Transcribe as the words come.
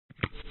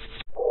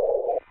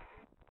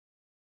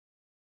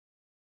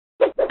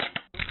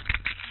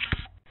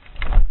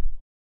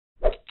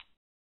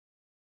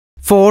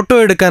Photo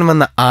എടുക്കാൻ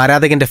വന്ന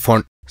ആരാധകന്റെ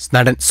phone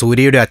നടൻ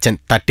സൂര്യയുടെ അച്ഛൻ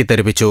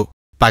തട്ടിത്തെറിപ്പിച്ചു.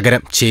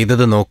 പകരം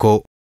ചെയ്തത്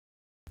നോക്കൂ.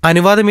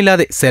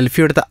 അനുവാദമില്ലാതെ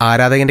സെൽഫിയെടുത്ത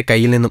ആരാധകന്റെ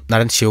കയ്യിൽ നിന്നും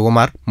നടൻ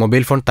ശിവകുമാർ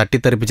മൊബൈൽ ഫോൺ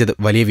തട്ടിത്തെറിപ്പിച്ചത്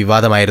വലിയ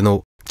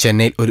വിവാദമായിരുന്നു.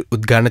 ചെന്നൈയിൽ ഒരു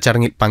ഉദ്ഘാടന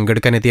ചടങ്ങിൽ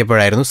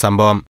പങ്കെടുക്കാനെത്തിയപ്പോഴായിരുന്നു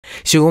സംഭവം.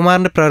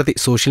 ശിവകുമാറിന്റെ പ്രവൃത്തി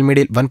സോഷ്യൽ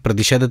മീഡിയയിൽ വൻ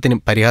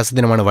പ്രതിഷേധത്തിനും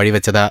പരിഹാസത്തിനുമാണ്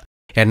വഴിവെച്ചത്.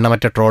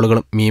 എണ്ണമറ്റ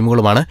ട്രോളുകളും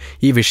മീമുകളുമാണ്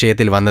ഈ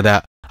വിഷയത്തിൽ വന്നത്.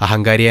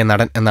 അഹങ്കാരിയായ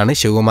നടൻ എന്നാണ്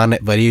ശിവകുമാറിനെ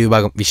വലിയ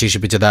വിഭാഗം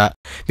വിശേഷിപ്പിച്ചത്.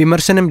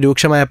 വിമർശനം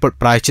രൂക്ഷമായപ്പോൾ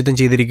പ്രായശ്ചിത്തം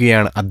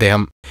ചെയ്തിരിക്കുകയാണ്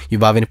അദ്ദേഹം.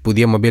 യുവാവിന്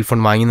പുതിയ മൊബൈൽ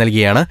ഫോൺ വാങ്ങി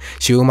നൽകിയാണ്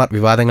ശിവകുമാർ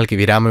വിവാദങ്ങൾക്ക്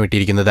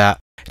വിരാമമിട്ടിരിക്കുന്നത്.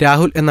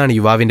 രാഹുൽ എന്നാണ്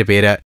യുവാവിന്റെ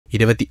പേര്.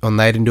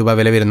 21,000 രൂപ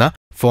വില വരുന്ന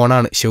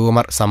ഫോണാണ്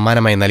ശിവകുമാർ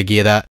സമ്മാനമായി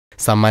നൽകിയത്.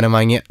 സമ്മാനം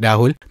വാങ്ങിയ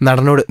രാഹുൽ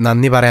നടനോട്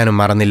നന്ദി പറയാനും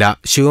മറന്നില്ല.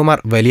 ശിവകുമാർ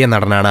വലിയ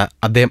നടനാണ്.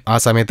 അദ്ദേഹം ആ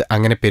സമയത്ത്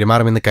അങ്ങനെ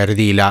പെരുമാറുമെന്ന്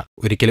കരുതിയില്ല.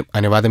 ഒരിക്കലും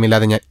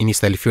അനുവാദമില്ലാതെ ഞാൻ ഇനി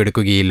സെൽഫി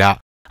എടുക്കുകയില്ല.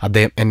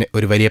 അദ്ദേഹം എന്നെ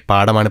ഒരു വലിയ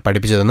പാഠമാണ്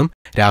പഠിപ്പിച്ചതെന്നും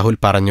രാഹുൽ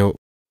പറഞ്ഞു.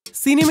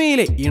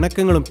 സിനിമയിലെ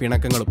ഇണക്കങ്ങളും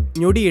പിണക്കങ്ങളും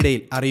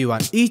ഞൊടിയിടയിൽ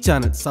അറിയുവാൻ ഈ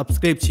ചാനൽ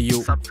സബ്സ്ക്രൈബ് ചെയ്യൂ.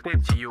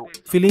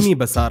 ഫിലിമി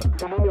ബസാർ.